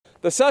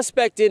The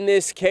suspect in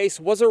this case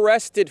was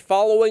arrested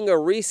following a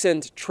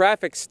recent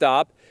traffic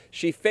stop.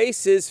 She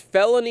faces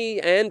felony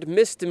and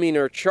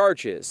misdemeanor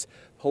charges.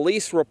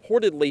 Police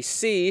reportedly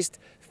seized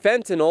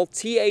fentanyl,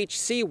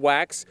 THC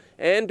wax,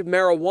 and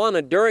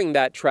marijuana during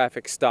that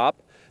traffic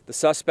stop. The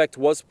suspect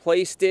was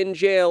placed in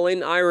jail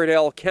in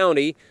Iredell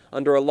County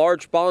under a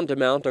large bond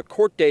amount. A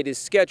court date is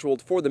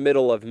scheduled for the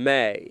middle of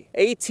May.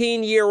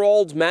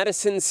 18-year-old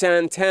Madison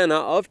Santana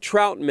of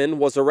Troutman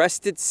was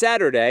arrested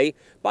Saturday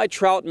by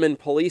Troutman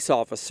police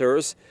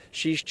officers.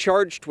 She's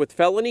charged with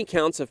felony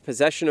counts of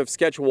possession of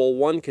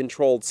Schedule I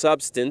controlled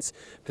substance,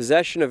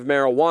 possession of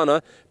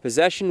marijuana,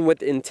 possession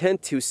with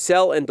intent to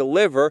sell and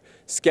deliver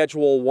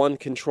Schedule I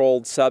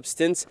controlled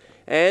substance,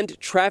 and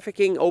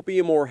trafficking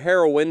opium or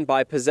heroin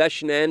by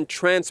possession and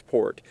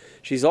transport.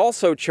 She's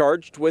also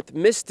charged with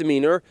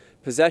misdemeanor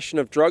possession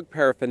of drug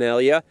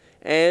paraphernalia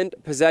and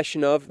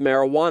possession of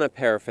marijuana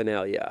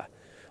paraphernalia.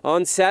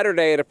 On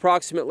Saturday at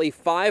approximately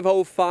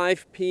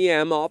 5:05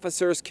 p.m.,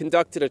 officers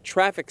conducted a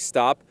traffic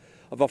stop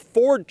of a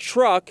Ford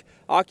truck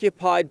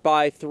occupied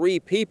by 3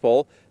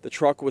 people. The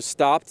truck was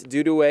stopped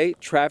due to a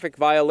traffic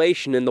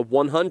violation in the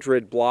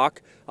 100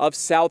 block of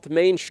South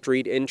Main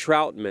Street in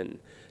Troutman.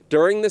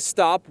 During the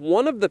stop,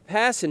 one of the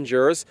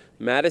passengers,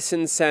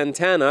 Madison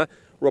Santana,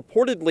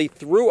 reportedly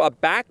threw a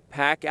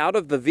backpack out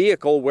of the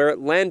vehicle where it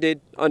landed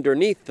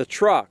underneath the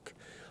truck.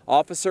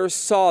 Officers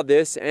saw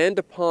this and,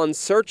 upon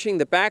searching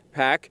the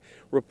backpack,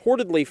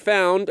 reportedly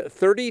found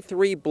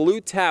 33 blue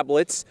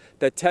tablets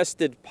that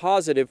tested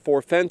positive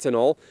for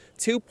fentanyl,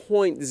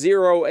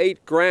 2.08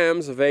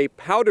 grams of a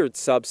powdered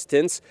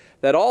substance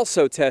that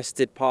also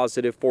tested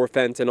positive for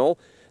fentanyl,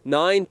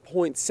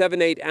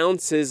 9.78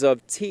 ounces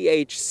of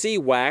THC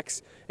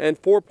wax, and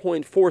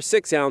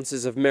 4.46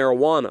 ounces of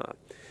marijuana.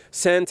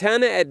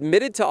 Santana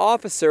admitted to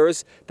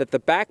officers that the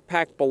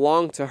backpack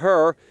belonged to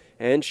her,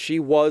 and she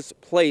was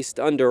placed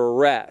under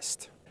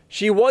arrest.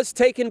 She was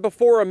taken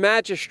before a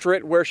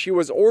magistrate where she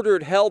was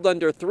ordered held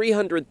under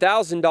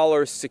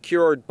 $300,000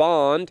 secured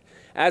bond.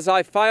 As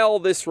I file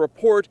this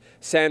report,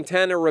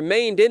 Santana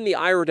remained in the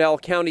Iredell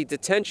County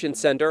Detention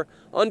Center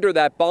under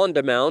that bond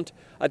amount.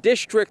 A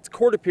district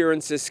court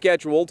appearance is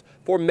scheduled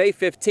for May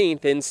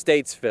 15th in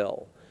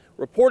Statesville.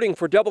 Reporting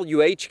for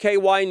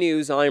WHKY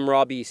News, I'm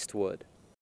Rob Eastwood.